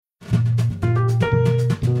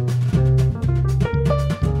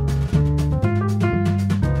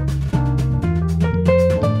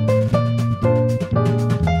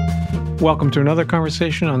Welcome to another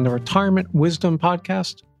conversation on the Retirement Wisdom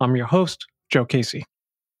Podcast. I'm your host, Joe Casey.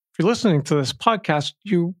 If you're listening to this podcast,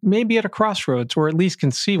 you may be at a crossroads or at least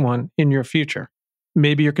can see one in your future.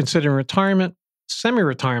 Maybe you're considering retirement,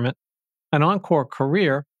 semi-retirement, an encore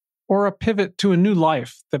career, or a pivot to a new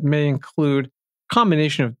life that may include a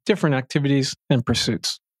combination of different activities and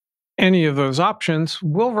pursuits. Any of those options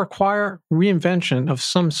will require reinvention of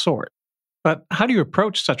some sort. But how do you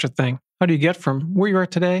approach such a thing? How do you get from where you are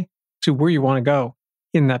today to where you want to go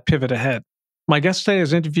in that pivot ahead? My guest today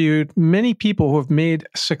has interviewed many people who have made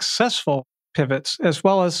successful pivots, as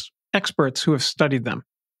well as experts who have studied them.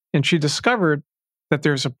 And she discovered that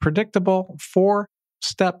there's a predictable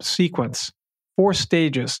 4-step sequence, 4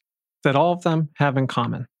 stages that all of them have in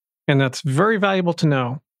common. And that's very valuable to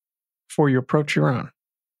know before you approach your own.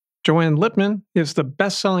 Joanne Lipman is the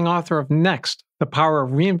best-selling author of Next, The Power of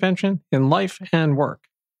Reinvention in Life and Work.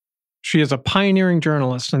 She is a pioneering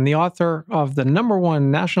journalist and the author of the #1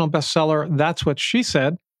 national bestseller, That's What She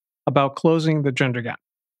Said, about closing the gender gap.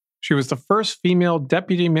 She was the first female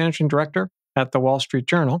deputy managing director at the Wall Street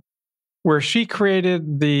Journal, where she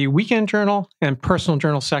created the Weekend Journal and Personal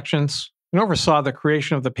Journal sections and oversaw the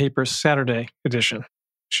creation of the paper's Saturday edition.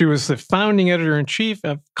 She was the founding editor-in-chief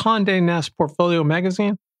of Condé Nast Portfolio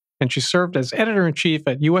magazine, and she served as editor-in-chief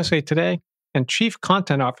at USA Today and chief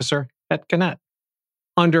content officer at Gannett.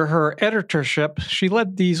 Under her editorship, she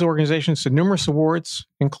led these organizations to numerous awards,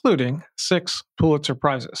 including 6 Pulitzer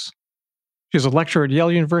Prizes. She is a lecturer at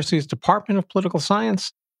Yale University's Department of Political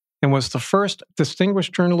Science and was the first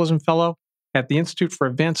Distinguished Journalism Fellow at the Institute for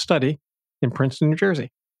Advanced Study in Princeton, New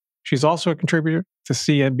Jersey. She's also a contributor to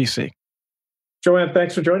CNBC. Joanne,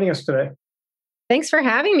 thanks for joining us today. Thanks for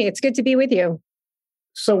having me. It's good to be with you.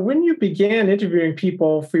 So when you began interviewing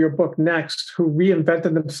people for your book Next, who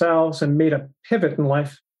reinvented themselves and made a pivot in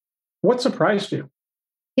life, what surprised you?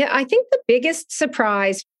 Yeah, I think the biggest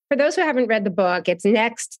surprise, for those who haven't read the book, it's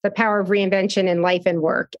Next, The Power of Reinvention in Life and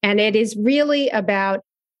Work. And it is really about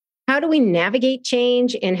how do we navigate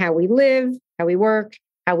change in how we live, how we work,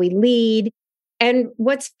 how we lead. And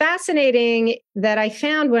what's fascinating that I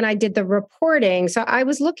found when I did the reporting, so I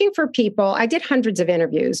was looking for people, I did hundreds of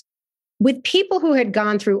interviews with people who had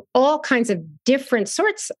gone through all kinds of different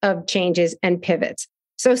sorts of changes and pivots.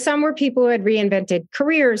 So some were people who had reinvented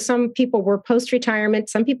careers. Some people were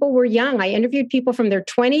post-retirement. Some people were young. I interviewed people from their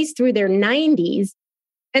 20s through their 90s,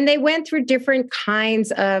 and they went through different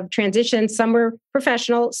kinds of transitions. Some were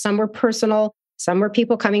professional, some were personal, some were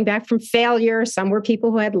people coming back from failure, some were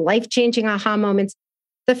people who had life-changing aha moments.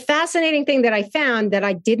 The fascinating thing that I found that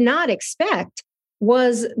I did not expect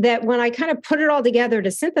was that when I kind of put it all together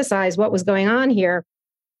to synthesize what was going on here,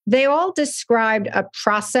 they all described a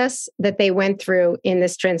process that they went through in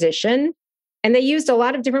this transition. And they used a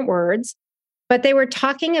lot of different words, but they were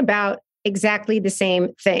talking about exactly the same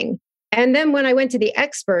thing. And then when I went to the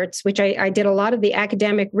experts, which I did a lot of the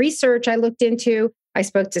academic research I looked into, I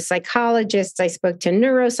spoke to psychologists, I spoke to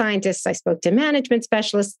neuroscientists, I spoke to management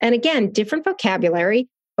specialists, and again, different vocabulary.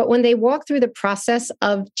 But when they walked through the process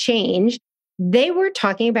of change, they were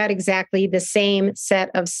talking about exactly the same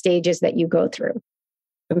set of stages that you go through.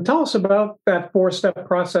 And tell us about that 4-step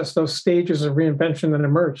process, those stages of reinvention that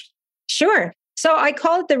emerged. Sure. So I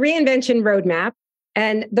call it the reinvention roadmap.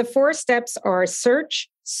 And the 4 steps are search,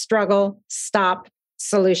 struggle, stop,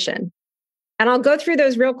 solution. And I'll go through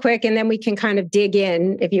those real quick, and then we can kind of dig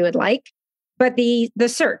in if you would like. But the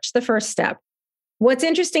search, the first step. What's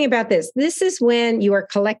interesting about this is when you are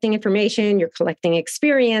collecting information, you're collecting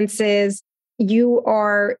experiences, you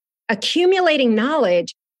are accumulating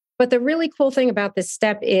knowledge. But the really cool thing about this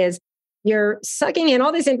step is you're sucking in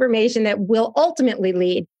all this information that will ultimately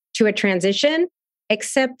lead to a transition,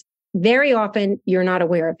 except very often you're not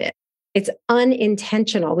aware of it. It's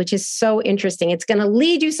unintentional, which is so interesting. It's going to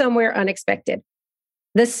lead you somewhere unexpected.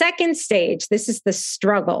 The second stage, this is the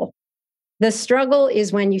struggle. The struggle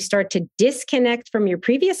is when you start to disconnect from your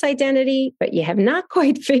previous identity, but you have not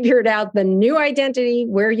quite figured out the new identity,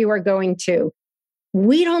 where you are going to.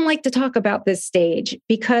 We don't like to talk about this stage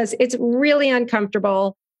because it's really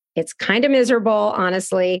uncomfortable. It's kind of miserable,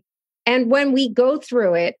 honestly. And when we go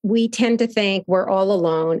through it, we tend to think we're all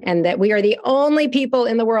alone and that we are the only people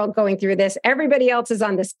in the world going through this. Everybody else is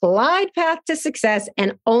on this glide path to success,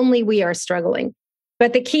 and only we are struggling.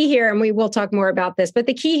 But the key here, and we will talk more about this, but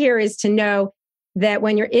the key here is to know that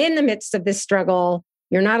when you're in the midst of this struggle,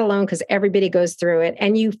 you're not alone because everybody goes through it.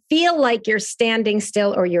 And you feel like you're standing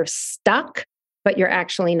still or you're stuck, but you're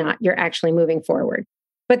actually not. You're actually moving forward.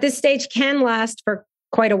 But this stage can last for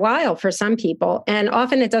quite a while for some people. And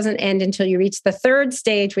often it doesn't end until you reach the third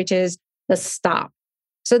stage, which is the stop.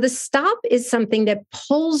 So the stop is something that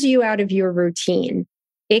pulls you out of your routine.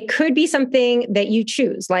 It could be something that you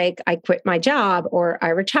choose, like I quit my job or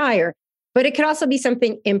I retire, but it could also be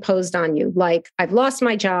something imposed on you, like I've lost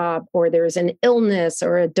my job or there's an illness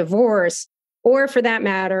or a divorce, or for that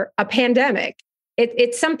matter, a pandemic.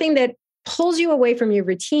 It's something that pulls you away from your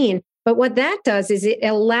routine. But what that does is it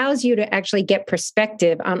allows you to actually get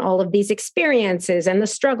perspective on all of these experiences and the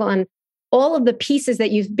struggle, and all of the pieces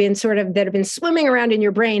that you've been that have been swimming around in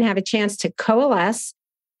your brain have a chance to coalesce.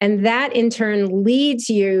 And that in turn leads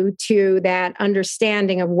you to that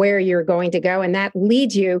understanding of where you're going to go. And that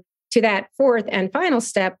leads you to that fourth and final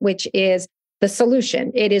step, which is the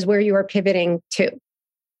solution. It is where you are pivoting to.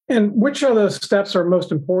 And which of those steps are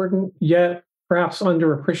most important, yet perhaps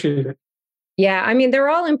underappreciated? Yeah, I mean, they're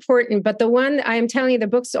all important, but the one I'm telling you, the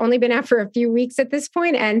book's only been out for a few weeks at this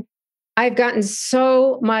point, and I've gotten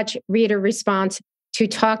so much reader response to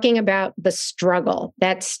talking about the struggle.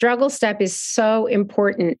 That struggle step is so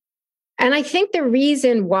important. And I think the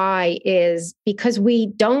reason why is because we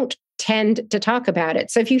don't tend to talk about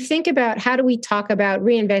it. So if you think about how do we talk about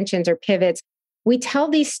reinventions or pivots, we tell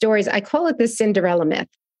these stories. I call it the Cinderella myth.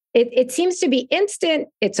 It seems to be instant,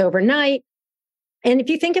 it's overnight. And if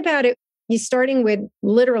you think about it, you're starting with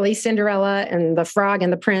literally Cinderella and the frog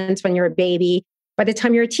and the prince when you're a baby. By the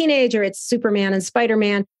time you're a teenager, it's Superman and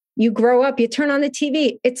Spider-Man. You grow up, you turn on the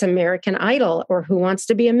TV, it's American Idol or Who Wants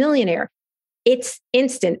to Be a Millionaire. It's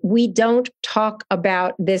instant. We don't talk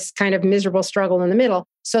about this kind of miserable struggle in the middle.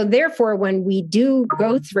 So therefore, when we do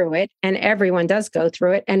go through it, and everyone does go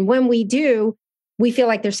through it, and when we do, we feel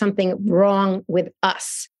like there's something wrong with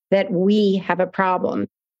us, that we have a problem.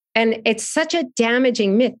 And it's such a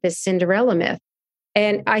damaging myth, this Cinderella myth.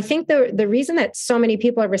 And I think the reason that so many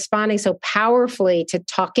people are responding so powerfully to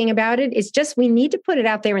talking about it is just we need to put it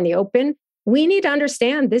out there in the open. We need to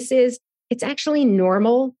understand it's actually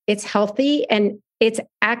normal, it's healthy, and it's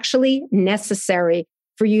actually necessary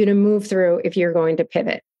for you to move through if you're going to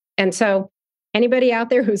pivot. And so anybody out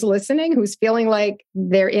there who's listening, who's feeling like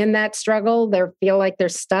they're in that struggle, they feel like they're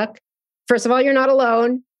stuck, first of all, you're not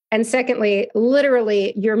alone. And secondly,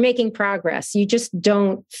 literally, you're making progress. You just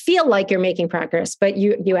don't feel like you're making progress, but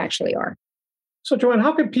you actually are. So, Joanne,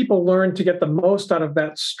 how can people learn to get the most out of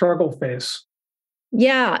that struggle phase?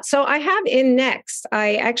 Yeah. So I have in next,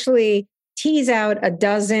 I actually tease out a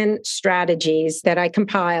dozen strategies that I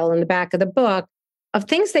compile in the back of the book of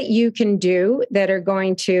things that you can do that are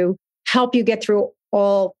going to help you get through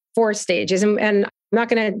all four stages. And I'm not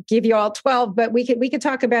going to give you all 12, but we could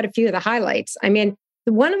talk about a few of the highlights. I mean,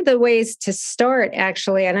 one of the ways to start,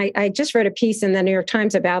 actually, and I just wrote a piece in the New York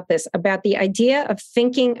Times about this, about the idea of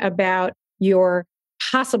thinking about your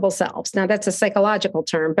possible selves. Now, that's a psychological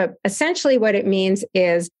term, but essentially what it means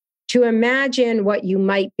is to imagine what you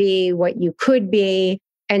might be, what you could be,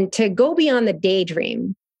 and to go beyond the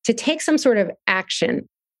daydream, to take some sort of action,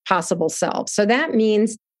 possible self. So that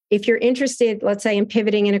means if you're interested, let's say, in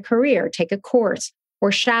pivoting in a career, take a course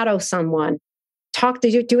or shadow someone.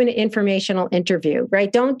 Do an informational interview,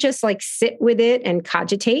 right? Don't just like sit with it and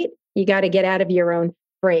cogitate. You got to get out of your own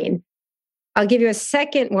brain. I'll give you a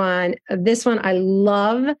second one. This one I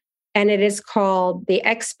love, and it is called the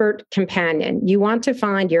expert companion. You want to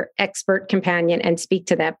find your expert companion and speak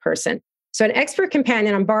to that person. So an expert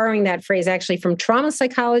companion, I'm borrowing that phrase actually from trauma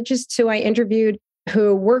psychologists who I interviewed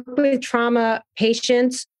who work with trauma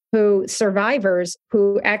patients, survivors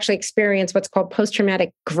who actually experience what's called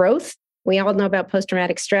post-traumatic growth. We all know about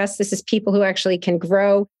post-traumatic stress. This is people who actually can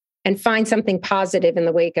grow and find something positive in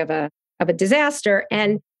the wake of a disaster.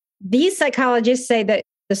 And these psychologists say that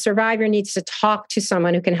the survivor needs to talk to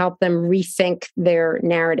someone who can help them rethink their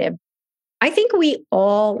narrative. I think we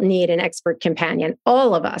all need an expert companion,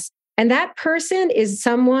 all of us. And that person is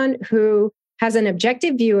someone who has an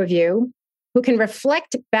objective view of you, who can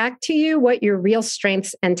reflect back to you what your real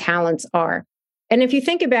strengths and talents are. And if you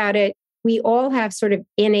think about it, we all have sort of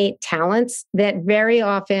innate talents that very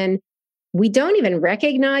often we don't even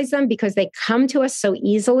recognize them because they come to us so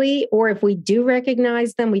easily. Or if we do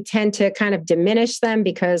recognize them, we tend to kind of diminish them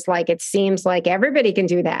because it seems like everybody can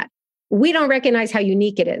do that. We don't recognize how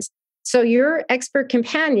unique it is. So your expert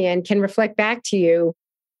companion can reflect back to you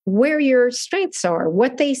where your strengths are,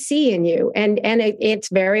 what they see in you. And it's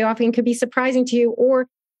very often could be surprising to you, or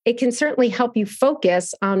it can certainly help you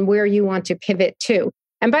focus on where you want to pivot to.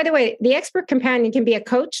 And by the way, the expert companion can be a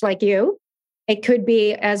coach like you. It could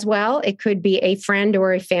be as well. It could be a friend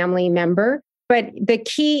or a family member. But the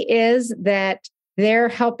key is that they're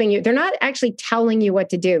helping you. They're not actually telling you what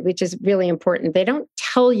to do, which is really important. They don't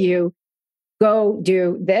tell you, go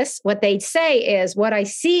do this. What they say is, what I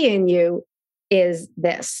see in you is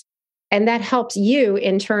this. And that helps you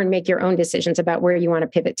in turn make your own decisions about where you want to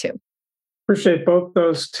pivot to. Appreciate both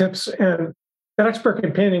those tips. And that expert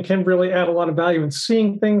companion can really add a lot of value in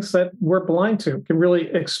seeing things that we're blind to, can really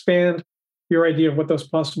expand your idea of what those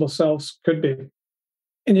possible selves could be.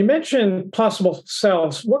 And you mentioned possible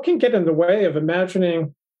selves. What can get in the way of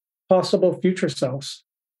imagining possible future selves?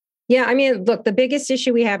 Yeah, I mean, look, the biggest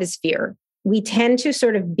issue we have is fear. We tend to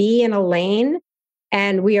sort of be in a lane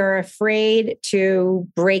and we are afraid to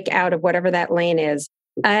break out of whatever that lane is.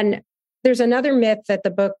 And there's another myth that the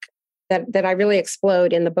book that I really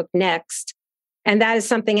explode in the book Next. And that is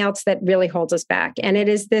something else that really holds us back. And it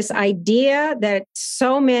is this idea that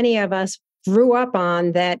so many of us grew up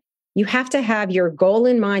on, that you have to have your goal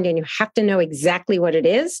in mind and you have to know exactly what it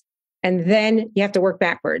is. And then you have to work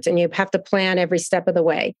backwards and you have to plan every step of the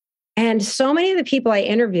way. And so many of the people I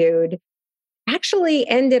interviewed actually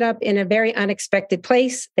ended up in a very unexpected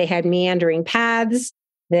place. They had meandering paths,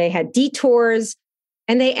 they had detours,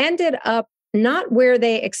 and they ended up not where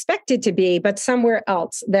they expected to be, but somewhere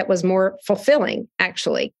else that was more fulfilling,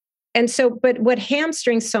 actually. And so, but what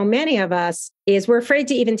hamstrings so many of us is we're afraid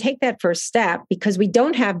to even take that first step because we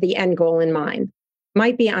don't have the end goal in mind.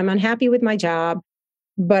 Might be, I'm unhappy with my job,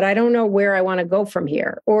 but I don't know where I want to go from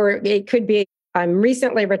here. Or it could be, I'm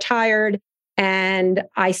recently retired and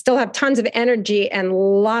I still have tons of energy and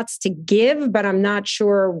lots to give, but I'm not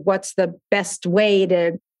sure what's the best way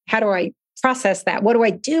to, how do I process that? What do I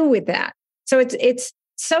do with that? So it's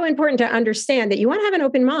so important to understand that you want to have an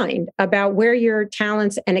open mind about where your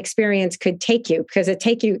talents and experience could take you, because it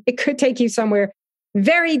could take you somewhere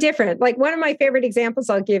very different. Like one of my favorite examples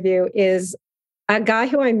I'll give you is a guy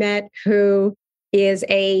who I met who is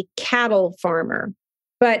a cattle farmer.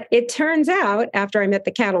 But it turns out, after I met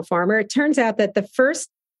the cattle farmer, it turns out that the first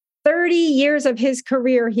 30 years of his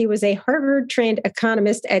career, he was a Harvard-trained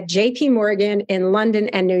economist at JP Morgan in London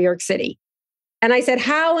and New York City. And I said,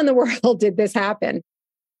 how in the world did this happen?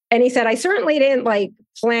 And he said, I certainly didn't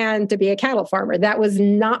plan to be a cattle farmer. That was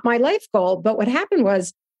not my life goal. But what happened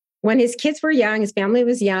was when his kids were young, his family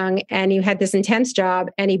was young, and he had this intense job,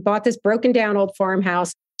 and he bought this broken down old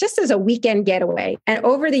farmhouse just as a weekend getaway. And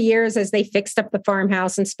over the years, as they fixed up the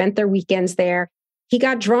farmhouse and spent their weekends there, he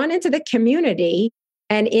got drawn into the community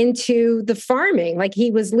and into the farming. Like he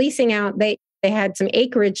was leasing out, they had some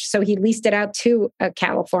acreage, so he leased it out to a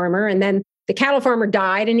cattle farmer. And then the cattle farmer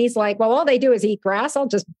died, and he's like, well, all they do is eat grass. I'll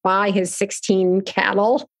just buy his 16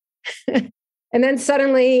 cattle. And then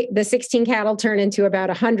suddenly the 16 cattle turned into about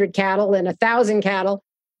 100 cattle and 1,000 cattle.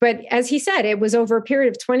 But as he said, it was over a period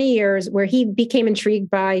of 20 years where he became intrigued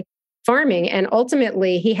by farming. And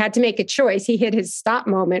ultimately, he had to make a choice. He hit his stop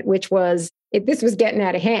moment, which was, this was getting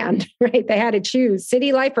out of hand, right? They had to choose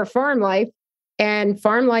city life or farm life, and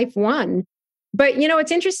farm life won. But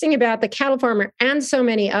what's interesting about the cattle farmer and so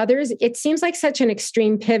many others, it seems like such an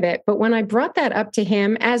extreme pivot. But when I brought that up to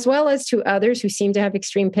him, as well as to others who seem to have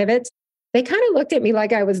extreme pivots, they kind of looked at me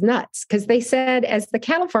like I was nuts, because they said, as the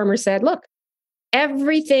cattle farmer said, look,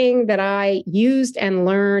 everything that I used and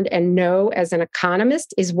learned and know as an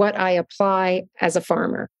economist is what I apply as a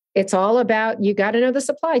farmer. It's all about, you got to know the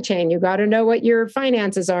supply chain. You got to know what your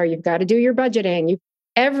finances are. You've got to do your budgeting.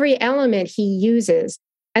 Every element he uses.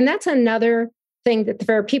 And that's another thing that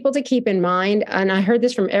for people to keep in mind. And I heard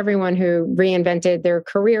this from everyone who reinvented their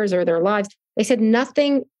careers or their lives. They said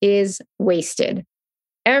nothing is wasted.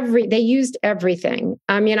 They used everything.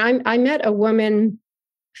 I mean, I met a woman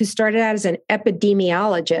who started out as an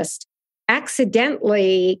epidemiologist,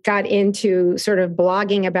 accidentally got into sort of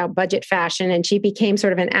blogging about budget fashion, and she became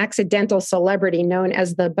sort of an accidental celebrity known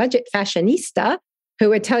as the budget fashionista, who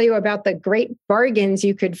would tell you about the great bargains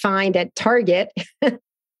you could find at Target.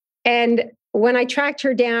 And when I tracked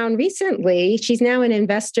her down recently, she's now an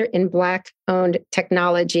investor in Black-owned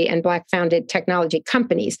technology and Black-founded technology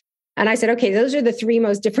companies. And I said, okay, those are the three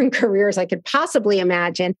most different careers I could possibly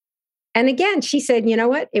imagine. And again, she said, you know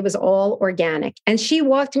what? It was all organic. And she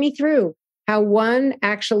walked me through how one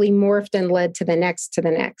actually morphed and led to the next, to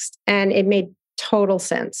the next. And it made total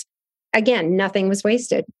sense. Again, nothing was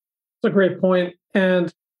wasted. That's a great point.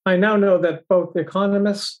 And I now know that both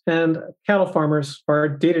economists and cattle farmers are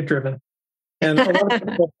data-driven. And a lot of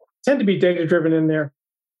people tend to be data-driven in their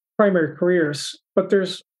primary careers. But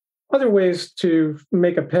there's other ways to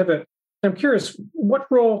make a pivot. I'm curious, what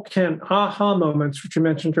role can aha moments, which you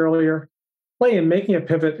mentioned earlier, play in making a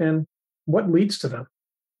pivot, and what leads to them?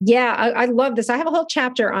 Yeah, I love this. I have a whole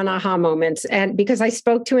chapter on aha moments, and because I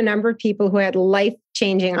spoke to a number of people who had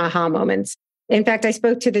life-changing aha moments. In fact, I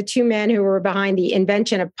spoke to the two men who were behind the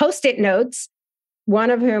invention of Post-it notes,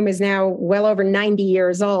 one of whom is now well over 90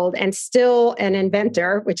 years old and still an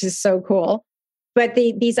inventor, which is so cool. But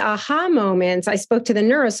these aha moments, I spoke to the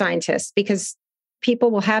neuroscientists because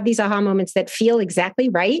people will have these aha moments that feel exactly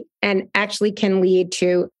right and actually can lead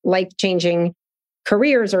to life-changing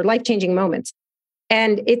careers or life-changing moments.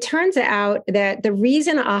 And it turns out that the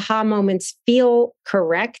reason aha moments feel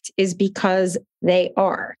correct is because they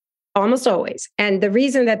are, almost always. And the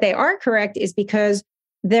reason that they are correct is because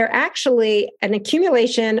they're actually an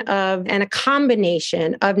accumulation of and a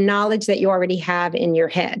combination of knowledge that you already have in your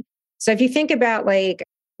head. So if you think about like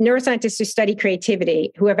neuroscientists who study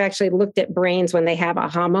creativity, who have actually looked at brains when they have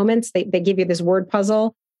aha moments, they give you this word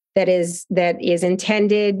puzzle that is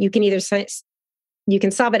intended. You can you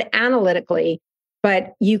can solve it analytically,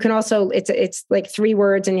 but you can also, it's like 3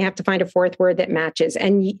 words and you have to find a 4th word that matches.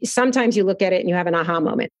 And sometimes you look at it and you have an aha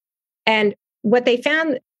moment. And what they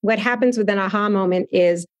found, what happens with an aha moment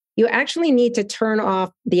is you actually need to turn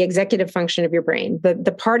off the executive function of your brain,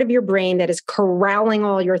 the part of your brain that is corralling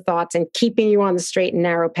all your thoughts and keeping you on the straight and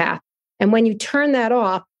narrow path. And when you turn that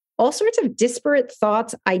off, all sorts of disparate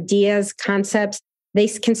thoughts, ideas, concepts, they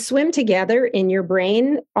can swim together in your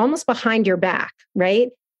brain, almost behind your back, right?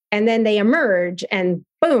 And then they emerge and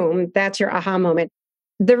boom, that's your aha moment.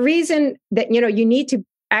 The reason that, you need to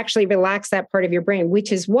actually relax that part of your brain,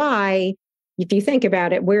 which is why, if you think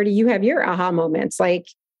about it, where do you have your aha moments? Like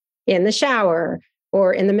in the shower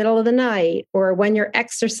or in the middle of the night or when you're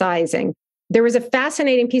exercising. There was a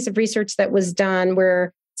fascinating piece of research that was done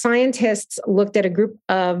where scientists looked at a group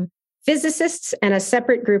of physicists and a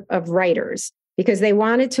separate group of writers because they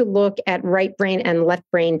wanted to look at right brain and left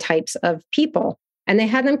brain types of people. And they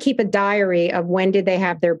had them keep a diary of when did they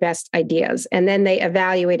have their best ideas. And then they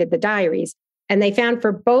evaluated the diaries. And they found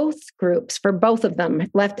for both groups, for both of them,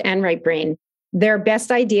 left and right brain, their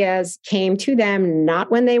best ideas came to them not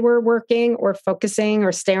when they were working or focusing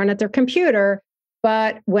or staring at their computer,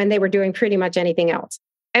 but when they were doing pretty much anything else.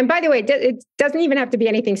 And by the way, it doesn't even have to be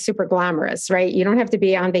anything super glamorous, right? You don't have to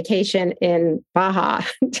be on vacation in Baja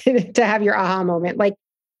to have your aha moment. Like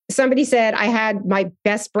somebody said, I had my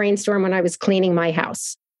best brainstorm when I was cleaning my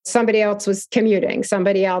house. Somebody else was commuting.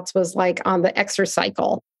 Somebody else was like on the exercise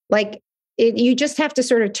cycle. Like you just have to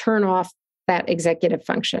sort of turn off that executive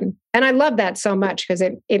function. And I love that so much because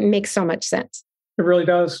it makes so much sense. It really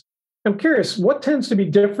does. I'm curious, what tends to be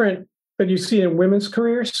different that you see in women's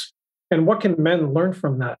careers and what can men learn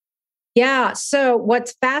from that? Yeah. So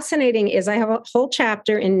what's fascinating is I have a whole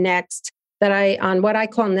chapter in Next on what I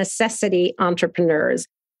call necessity entrepreneurs.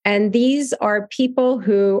 And these are people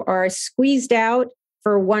who are squeezed out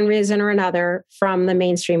for one reason or another from the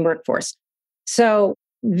mainstream workforce. So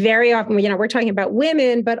very often, we're talking about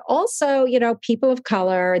women, but also, people of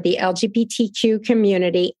color, the LGBTQ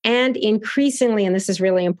community, and increasingly, and this is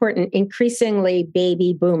really important, increasingly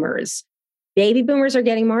baby boomers. Baby boomers are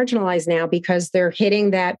getting marginalized now because they're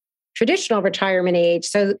hitting that traditional retirement age.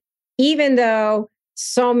 So even though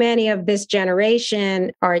so many of this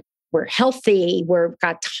generation we're healthy, we've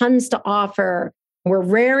got tons to offer, we're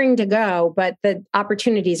raring to go, but the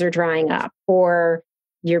opportunities are drying up, or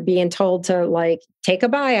you're being told to like take a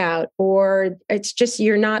buyout, or it's just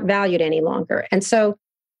you're not valued any longer. And so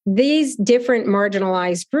these different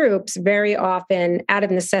marginalized groups very often out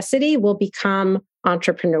of necessity will become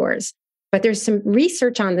entrepreneurs. But there's some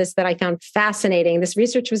research on this that I found fascinating. This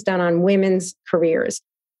research was done on women's careers.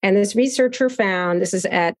 And this researcher found, this is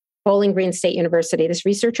at Bowling Green State University, this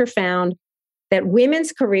researcher found that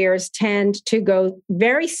women's careers tend to go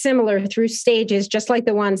very similar through stages, just like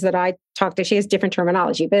the ones that I talked to. She has different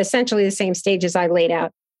terminology, but essentially the same stages I laid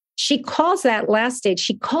out. She calls that last stage,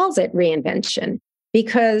 she calls it reinvention,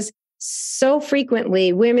 because so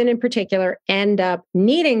frequently women in particular end up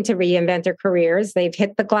needing to reinvent their careers. They've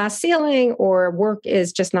hit the glass ceiling, or work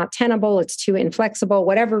is just not tenable. It's too inflexible,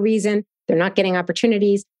 whatever reason, they're not getting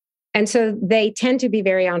opportunities. And so they tend to be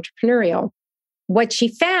very entrepreneurial. What she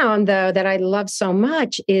found, though, that I love so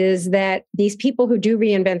much is that these people who do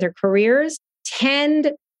reinvent their careers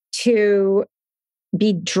tend to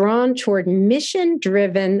be drawn toward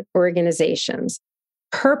mission-driven organizations,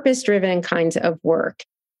 purpose-driven kinds of work.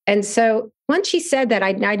 And so once she said that,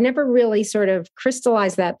 I'd never really sort of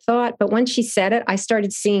crystallized that thought. But once she said it, I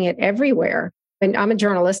started seeing it everywhere. And I'm a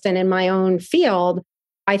journalist, and in my own field,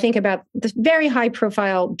 I think about the very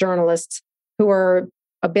high-profile journalists who are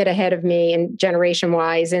a bit ahead of me and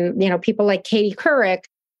generation-wise. And, people like Katie Couric,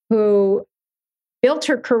 who built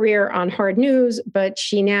her career on hard news, but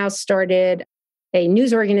she now started a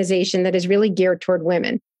news organization that is really geared toward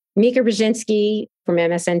women. Mika Brzezinski from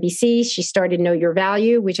MSNBC, she started Know Your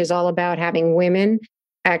Value, which is all about having women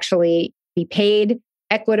actually be paid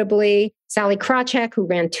equitably. Sally Krawcheck, who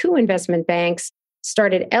ran 2 investment banks,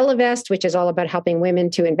 started Elevest, which is all about helping women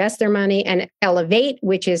to invest their money, and Elevate,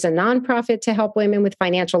 which is a nonprofit to help women with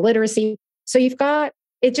financial literacy. So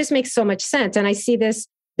it just makes so much sense. And I see this,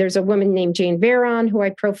 there's a woman named Jane Veron, who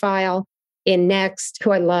I profile in Next,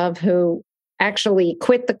 who I love, who actually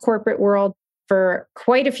quit the corporate world for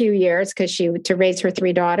quite a few years to raise her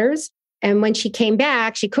 3 daughters. And when she came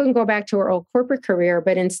back, she couldn't go back to her old corporate career,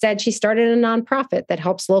 but instead she started a nonprofit that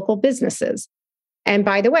helps local businesses. And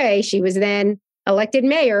by the way, she was then elected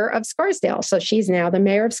mayor of Scarsdale. So she's now the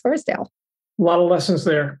mayor of Scarsdale. A lot of lessons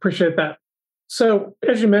there. Appreciate that. So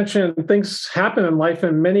as you mentioned, things happen in life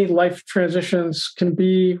and many life transitions can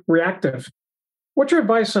be reactive. What's your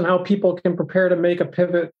advice on how people can prepare to make a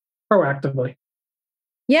pivot proactively?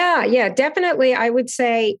 Yeah, definitely. I would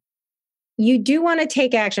say you do want to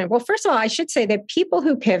take action. Well, first of all, I should say that people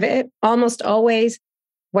who pivot almost always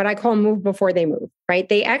what I call move before they move, right?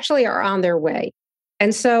 They actually are on their way.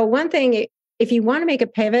 And so one thing, if you want to make a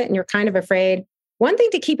pivot and you're kind of afraid, one thing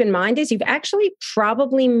to keep in mind is you've actually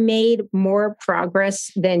probably made more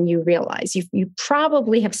progress than you realize. You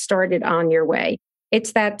probably have started on your way.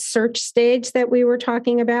 It's that search stage that we were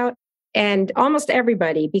talking about. And almost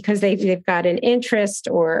everybody, because they've got an interest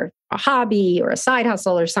or a hobby or a side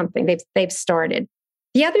hustle or something, they've started.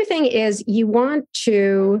 The other thing is you want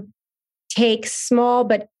to take small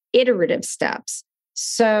but iterative steps.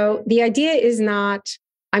 So the idea is not,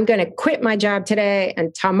 I'm going to quit my job today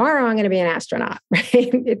and tomorrow I'm going to be an astronaut, right?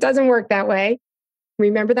 It doesn't work that way.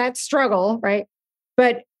 Remember that struggle, right?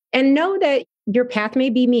 And know that your path may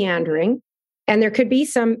be meandering and there could be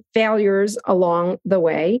some failures along the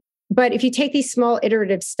way. But if you take these small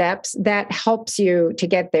iterative steps, that helps you to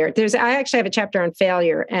get there. I actually have a chapter on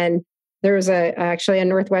failure, and there was actually a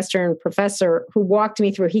Northwestern professor who walked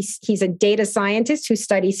me through. He's a data scientist who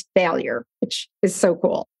studies failure, which is so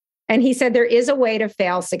cool. And he said there is a way to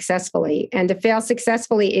fail successfully. And to fail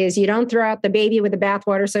successfully is you don't throw out the baby with the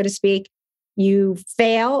bathwater, so to speak. You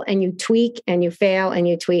fail and you tweak and you fail and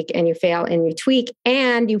you tweak and you fail and you tweak,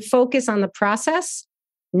 and you focus on the process,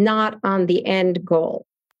 not on the end goal.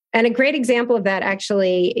 And a great example of that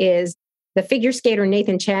actually is the figure skater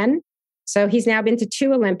Nathan Chen. So he's now been to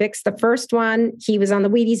 2 Olympics. The first one, he was on the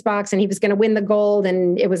Wheaties box and he was going to win the gold,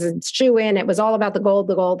 and it was a shoe-in. It was all about the gold,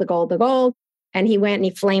 the gold, the gold, the gold. And he went and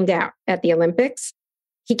he flamed out at the Olympics.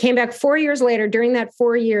 He came back 4 years later. During that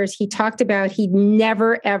 4 years, he talked about he'd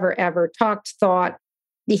never, ever, ever thought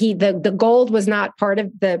the gold was not part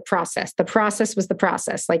of the process. The process was the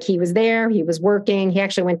process. Like he was there, he was working. He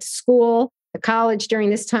actually went to school, to college during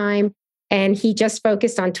this time. And he just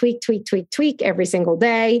focused on tweak every single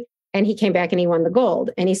day. And he came back and he won the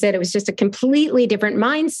gold. And he said it was just a completely different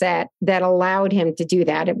mindset that allowed him to do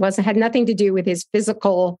that. Had nothing to do with his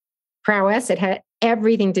physical prowess. It had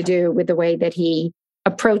everything to do with the way that he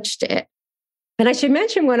approached it. And I should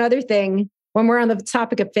mention one other thing when we're on the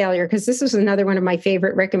topic of failure, because this was another one of my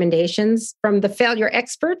favorite recommendations from the failure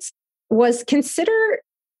experts, was consider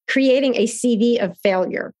creating a CV of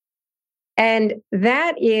failure. And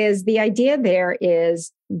that is the idea there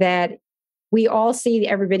is that we all see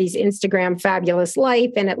everybody's Instagram fabulous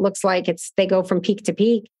life, and it looks like they go from peak to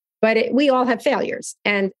peak, but we all have failures.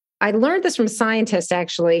 And I learned this from a scientist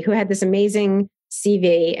actually, who had this amazing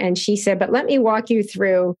CV. And she said, but let me walk you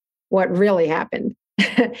through what really happened.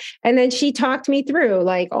 And then she talked me through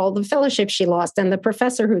like all the fellowships she lost and the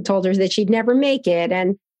professor who told her that she'd never make it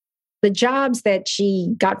and the jobs that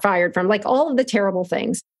she got fired from, like all of the terrible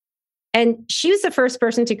things. And she was the first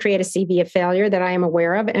person to create a CV of failure that I am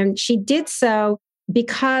aware of. And she did so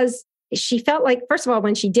because she felt like, first of all,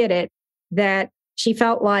 when she did it, that she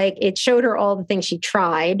felt like it showed her all the things she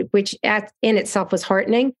tried, which in itself was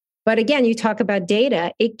heartening. But again, you talk about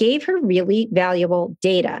data, it gave her really valuable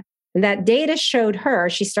data. And that data showed her,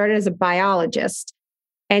 she started as a biologist,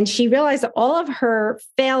 and she realized that all of her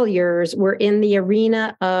failures were in the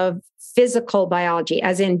arena of physical biology,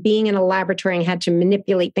 as in being in a laboratory and had to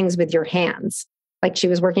manipulate things with your hands, like she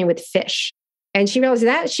was working with fish. And she realized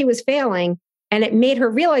that she was failing, and it made her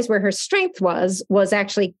realize where her strength was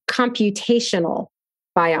actually computational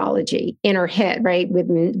biology in her head, right?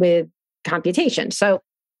 With computation. So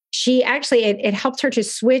she actually, it helped her to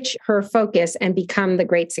switch her focus and become the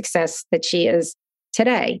great success that she is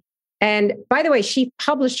today. And by the way, she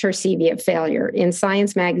published her CV of failure in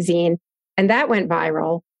Science magazine, and that went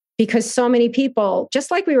viral because so many people,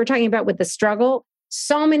 just like we were talking about with the struggle,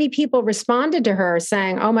 so many people responded to her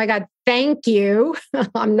saying, oh my God, thank you.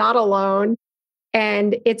 I'm not alone.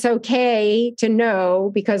 And it's okay to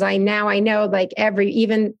know, because I know like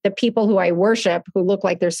even the people who I worship who look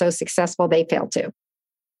like they're so successful, they fail too.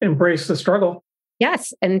 Embrace the struggle.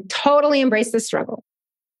 Yes. And totally embrace the struggle.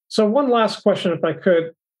 So one last question, if I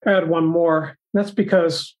could add one more. That's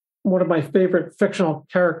because one of my favorite fictional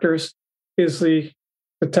characters is the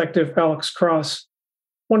detective Alex Cross.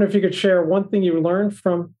 Wonder if you could share one thing you learned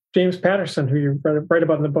from James Patterson, who you write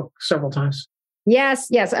about in the book several times. Yes,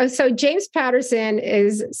 yes. So James Patterson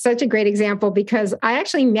is such a great example because I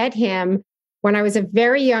actually met him when I was a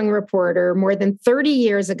very young reporter more than 30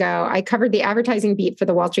 years ago. I covered the advertising beat for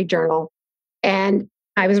the Wall Street Journal, and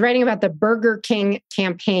I was writing about the Burger King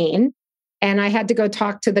campaign. And I had to go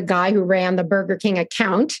talk to the guy who ran the Burger King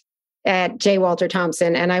account at J. Walter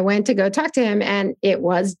Thompson. And I went to go talk to him, and it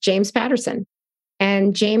was James Patterson.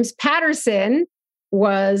 And James Patterson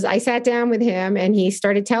I sat down with him and he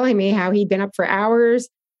started telling me how he'd been up for hours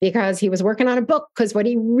because he was working on a book, because what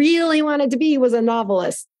he really wanted to be was a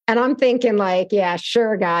novelist. And I'm thinking like, yeah,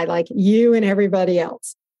 sure, guy, like you and everybody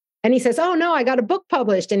else. And he says, oh no, I got a book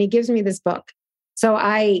published. And he gives me this book. So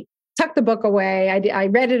I tucked the book away. I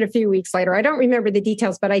read it a few weeks later. I don't remember the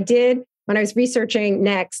details, but I did. When I was researching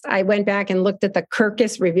next, I went back and looked at the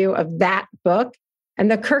Kirkus review of that book. And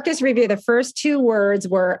the Kirkus review, the first two words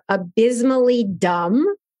were abysmally dumb.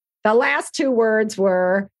 The last two words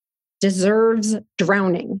were deserves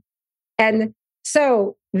drowning. And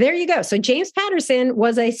so there you go. So James Patterson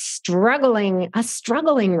was a struggling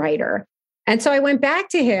writer. And so I went back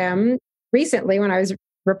to him recently when I was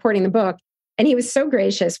reporting the book, and he was so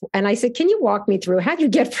gracious. And I said, can you walk me through how you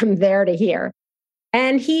get from there to here?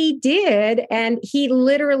 And he did. And he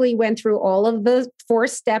literally went through all of the 4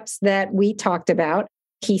 steps that we talked about.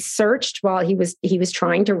 He searched while he was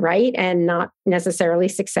trying to write, and not necessarily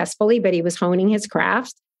successfully, but he was honing his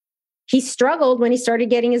craft. He struggled when he started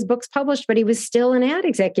getting his books published, but he was still an ad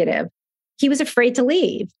executive. He was afraid to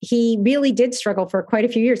leave. He really did struggle for quite a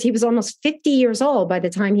few years. He was almost 50 years old by the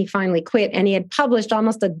time he finally quit, and he had published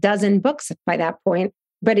almost a dozen books by that point.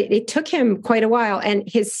 But it took him quite a while. And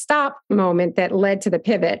his stop moment that led to the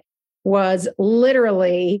pivot was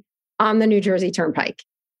literally on the New Jersey Turnpike.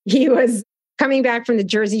 He was coming back from the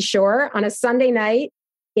Jersey Shore on a Sunday night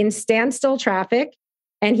in standstill traffic.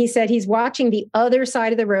 And he said he's watching the other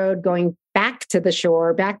side of the road going back to the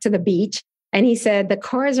shore, back to the beach. And he said the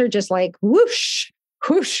cars are just like whoosh,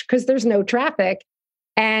 whoosh, because there's no traffic.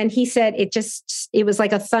 And he said it was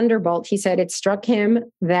like a thunderbolt. He said it struck him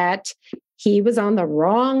that he was on the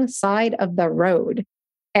wrong side of the road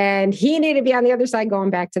and he needed to be on the other side going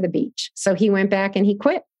back to the beach. So he went back and he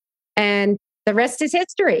quit. And the rest is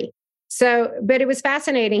history. So, but it was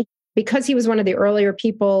fascinating because he was one of the earlier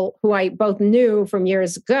people who I both knew from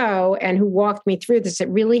years ago and who walked me through this. It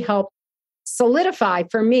really helped solidify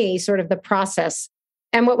for me sort of the process.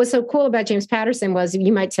 And what was so cool about James Patterson was,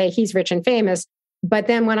 you might say he's rich and famous, but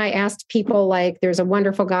then when I asked people, like there's a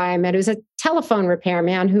wonderful guy I met who's a telephone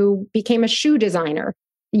repairman who became a shoe designer.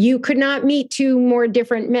 You could not meet 2 more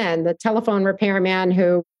different men. The telephone repairman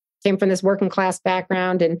who came from this working class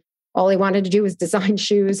background and all he wanted to do was design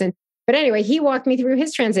shoes. But anyway, he walked me through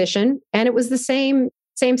his transition, and it was the same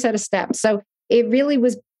set of steps. So it really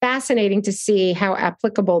was fascinating to see how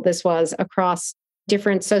applicable this was across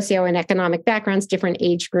different socio and economic backgrounds, different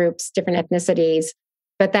age groups, different ethnicities.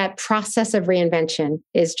 But that process of reinvention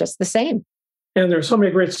is just the same. And there's so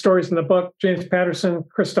many great stories in the book. James Patterson,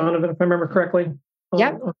 Chris Donovan, if I remember correctly.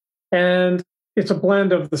 Yep. And it's a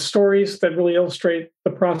blend of the stories that really illustrate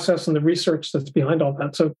the process and the research that's behind all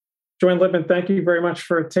that. So Joanne Lipman, thank you very much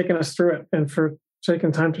for taking us through it and for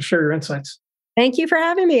taking time to share your insights. Thank you for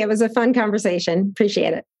having me. It was a fun conversation.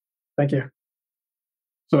 Appreciate it. Thank you.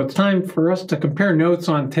 So it's time for us to compare notes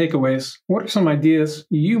on takeaways. What are some ideas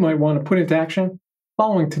you might want to put into action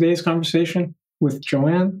following today's conversation with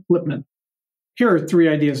Joanne Lipman? Here are 3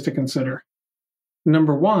 ideas to consider.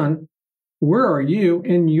 Number 1, where are you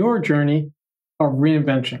in your journey of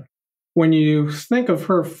reinvention? When you think of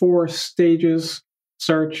her 4 stages,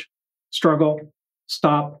 search, struggle,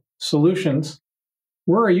 stop, solutions,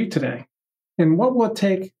 where are you today? And what will it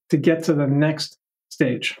take to get to the next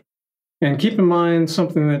stage? And keep in mind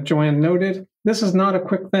something that Joanne noted, this is not a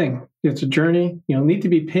quick thing. It's a journey. You'll need to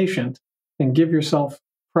be patient and give yourself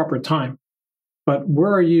proper time. But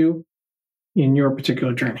where are you in your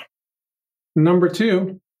particular journey? Number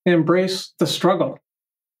 2, embrace the struggle.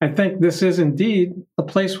 I think this is indeed a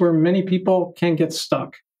place where many people can get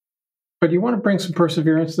stuck. But you want to bring some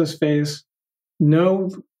perseverance to this phase.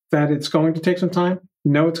 Know that it's going to take some time.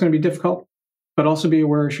 Know it's going to be difficult, but also be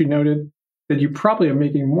aware, as she noted, that you probably are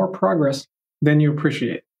making more progress than you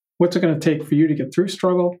appreciate. What's it going to take for you to get through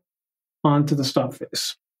struggle onto the stop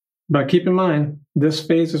phase? But keep in mind, this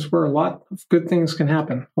phase is where a lot of good things can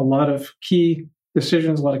happen. A lot of key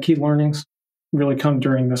decisions, a lot of key learnings really come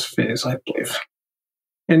during this phase, I believe.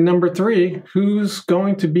 And number 3, who's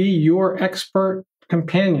going to be your expert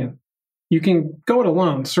companion? You can go it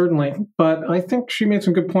alone, certainly, but I think she made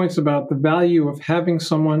some good points about the value of having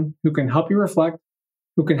someone who can help you reflect,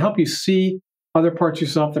 who can help you see other parts of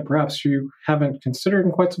yourself that perhaps you haven't considered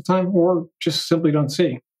in quite some time or just simply don't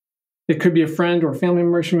see. It could be a friend or a family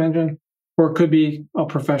member she mentioned, or it could be a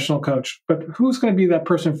professional coach. But who's going to be that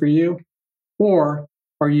person for you? Or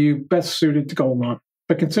are you best suited to go alone?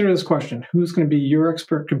 But consider this question: who's going to be your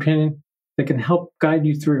expert companion that can help guide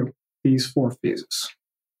you through these 4 phases?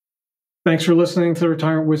 Thanks for listening to the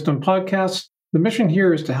Retirement Wisdom Podcast. The mission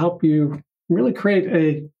here is to help you really create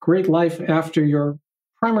a great life after your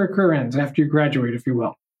primary career ends, after you graduate, if you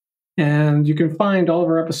will. And you can find all of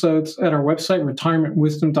our episodes at our website,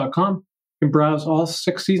 retirementwisdom.com. You can browse all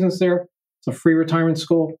 6 seasons there. It's a free retirement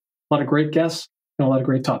school, a lot of great guests, and a lot of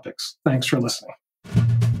great topics. Thanks for listening.